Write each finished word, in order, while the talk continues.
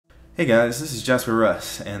Hey guys, this is Jasper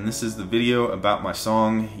Russ, and this is the video about my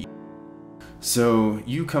song. So,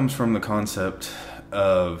 You comes from the concept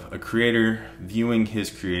of a creator viewing his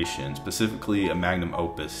creation, specifically a magnum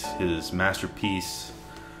opus, his masterpiece,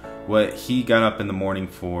 what he got up in the morning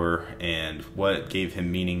for, and what gave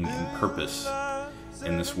him meaning and purpose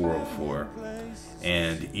in this world for.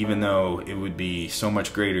 And even though it would be so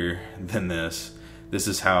much greater than this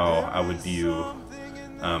is how I would view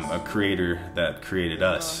a creator that created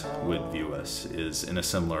us would view us, is in a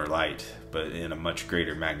similar light, but in a much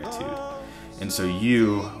greater magnitude. And so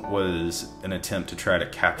You was an attempt to try to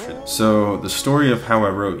capture this. So the story of how I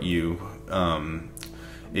wrote You,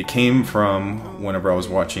 it came from whenever I was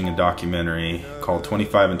watching a documentary called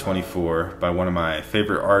 25 and 24 by one of my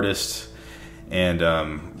favorite artists and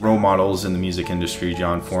role models in the music industry,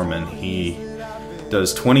 Jon Foreman. He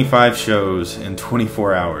does 25 shows in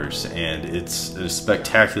 24 hours, and it's a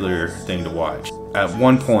spectacular thing to watch. At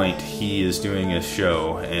one point, he is doing a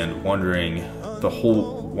show and wondering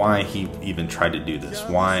why he even tried to do this.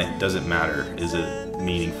 Why does it matter? Is it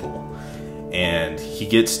meaningful? And he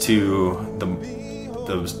gets to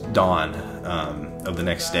the dawn of the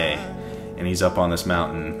next day, and he's up on this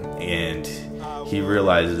mountain, and he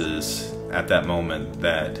realizes at that moment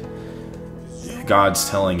that God's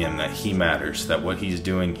telling him that he matters, that what he's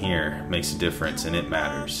doing here makes a difference and it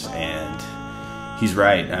matters. And he's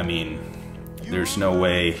right. I mean, there's no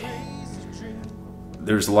way.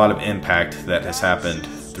 There's a lot of impact that has happened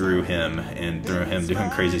through him and through him doing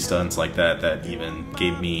crazy stunts like that even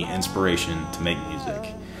gave me inspiration to make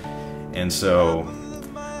music. And so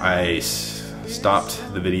I stopped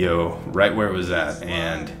the video right where it was at,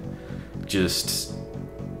 and it just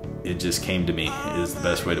came to me, is the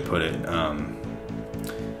best way to put it.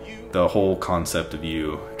 The whole concept of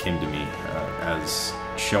You came to me as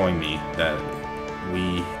showing me that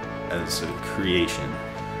we as a creation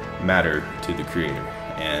matter to the creator,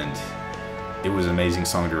 and it was an amazing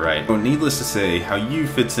song to write. So needless to say, how You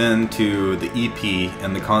fits into the EP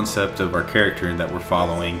and the concept of our character that we're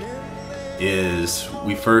following is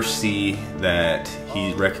we first see that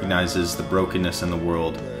he recognizes the brokenness in the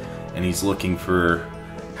world, and he's looking for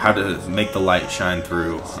how to make the light shine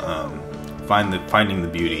through, finding the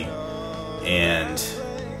beauty. And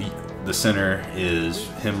the center is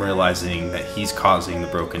him realizing that he's causing the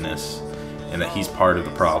brokenness and that he's part of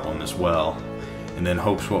the problem as well. And then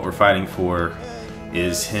Hope's what we're fighting for,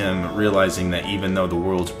 is him realizing that even though the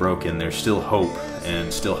world's broken, there's still hope,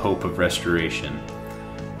 and still hope of restoration.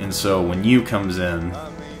 And so when You comes in,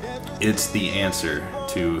 it's the answer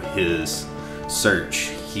to his search.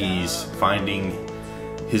 He's finding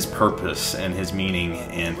his purpose and his meaning,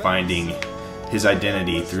 and finding his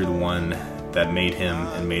identity through the one that made him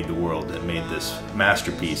and made the world and made this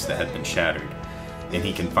masterpiece that had been shattered. And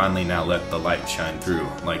he can finally now let the light shine through,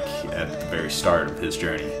 like at the very start of his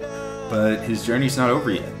journey. But his journey's not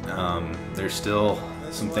over yet. There's still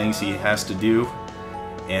some things he has to do,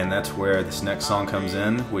 and that's where this next song comes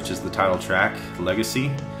in, which is the title track,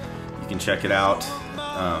 Legacy. You can check it out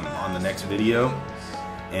on the next video.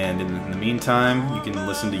 And in the meantime, you can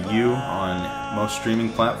listen to You on most streaming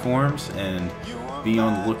platforms, and be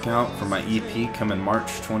on the lookout for my EP coming March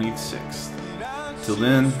 26th. Till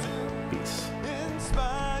then, peace.